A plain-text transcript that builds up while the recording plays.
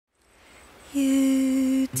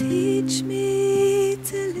You teach me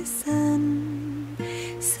to listen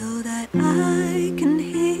so that I can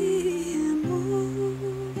hear more.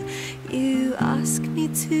 You ask me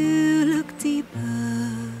to look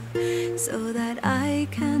deeper so that I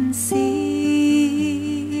can see.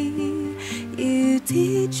 You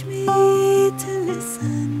teach me to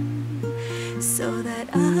listen so that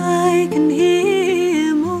I can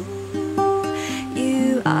hear more.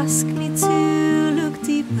 You ask me to look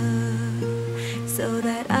deeper so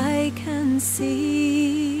that I can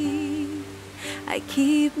see. I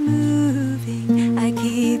keep moving, I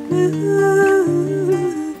keep moving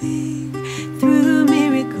through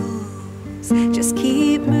miracles. Just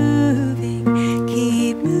keep moving,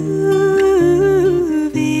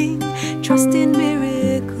 trust in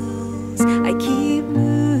miracles. I keep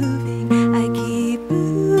moving, I keep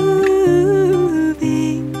moving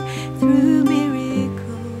through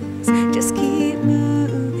miracles. Just keep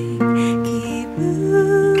moving, keep moving.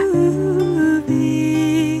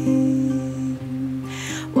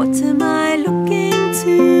 What am I looking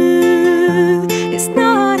to? It's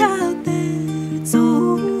not out there, it's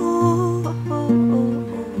all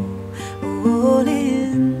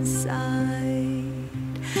inside.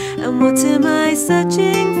 And what am I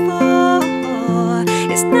searching for?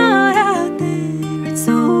 It's not out there, it's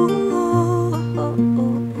all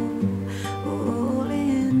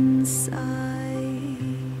inside.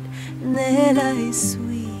 And there lies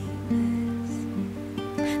sweetness,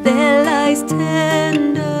 there lies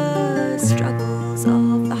tender struggles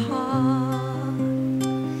of the heart,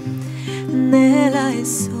 and there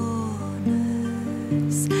lies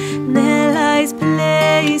soreness, and there lies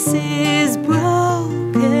places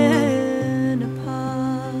broken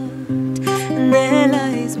apart, and there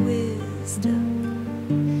lies wisdom,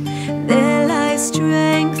 there lies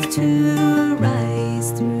strength to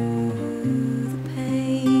rise through the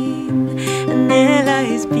pain, and there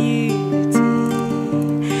lies beauty,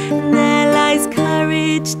 and there lies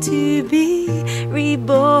courage to be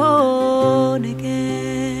reborn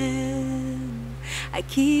again. I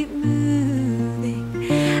keep moving,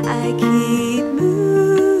 I keep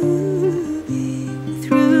moving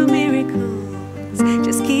through miracles.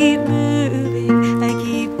 Just keep moving, I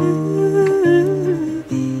keep moving,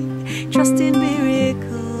 trust in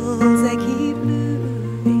miracles. I keep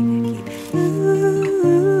moving, I keep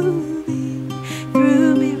moving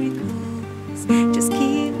through miracles. Just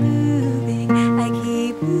keep moving, I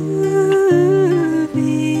keep moving.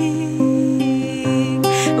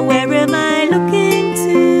 Where am I looking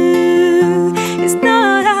to? It's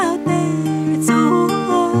not out there, it's all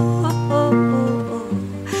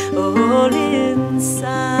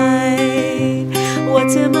inside.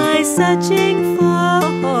 What am I searching for?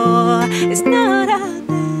 It's not out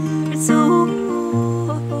there, it's all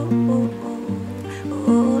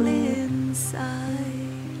inside.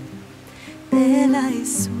 There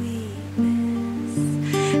lies sweetness,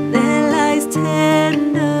 there lies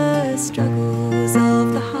tender struggles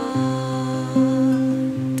of the heart,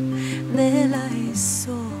 there lies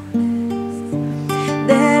soreness,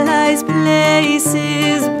 there lies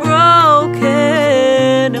places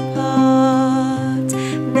broken apart,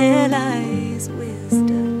 there lies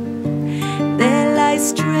wisdom, there lies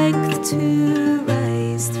strength to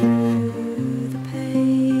rise through the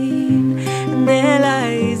pain, and there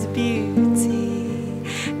lies beauty,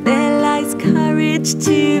 there lies courage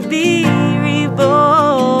to be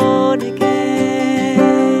reborn again.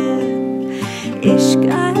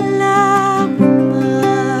 Ishkalama,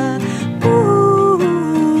 ooh,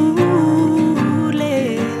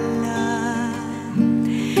 lela.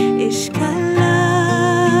 Ishkalama,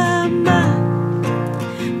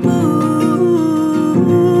 ooh,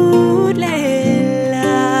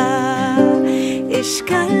 lela.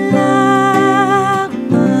 Ishkalama,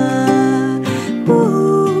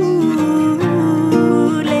 ooh,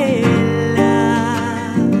 lela.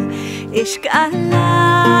 Ishkalama,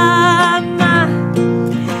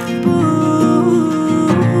 ooh,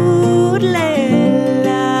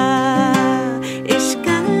 lela.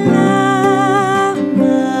 Ishkalama,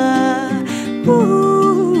 ooh,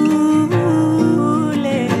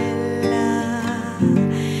 lela.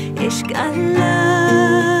 Ishkalama,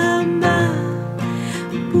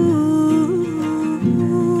 ooh,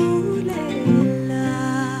 lela.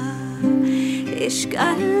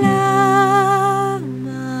 Ishkalama,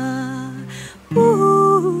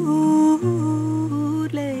 ooh,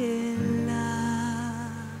 lela.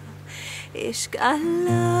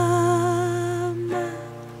 Ishkalama,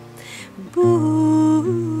 ooh.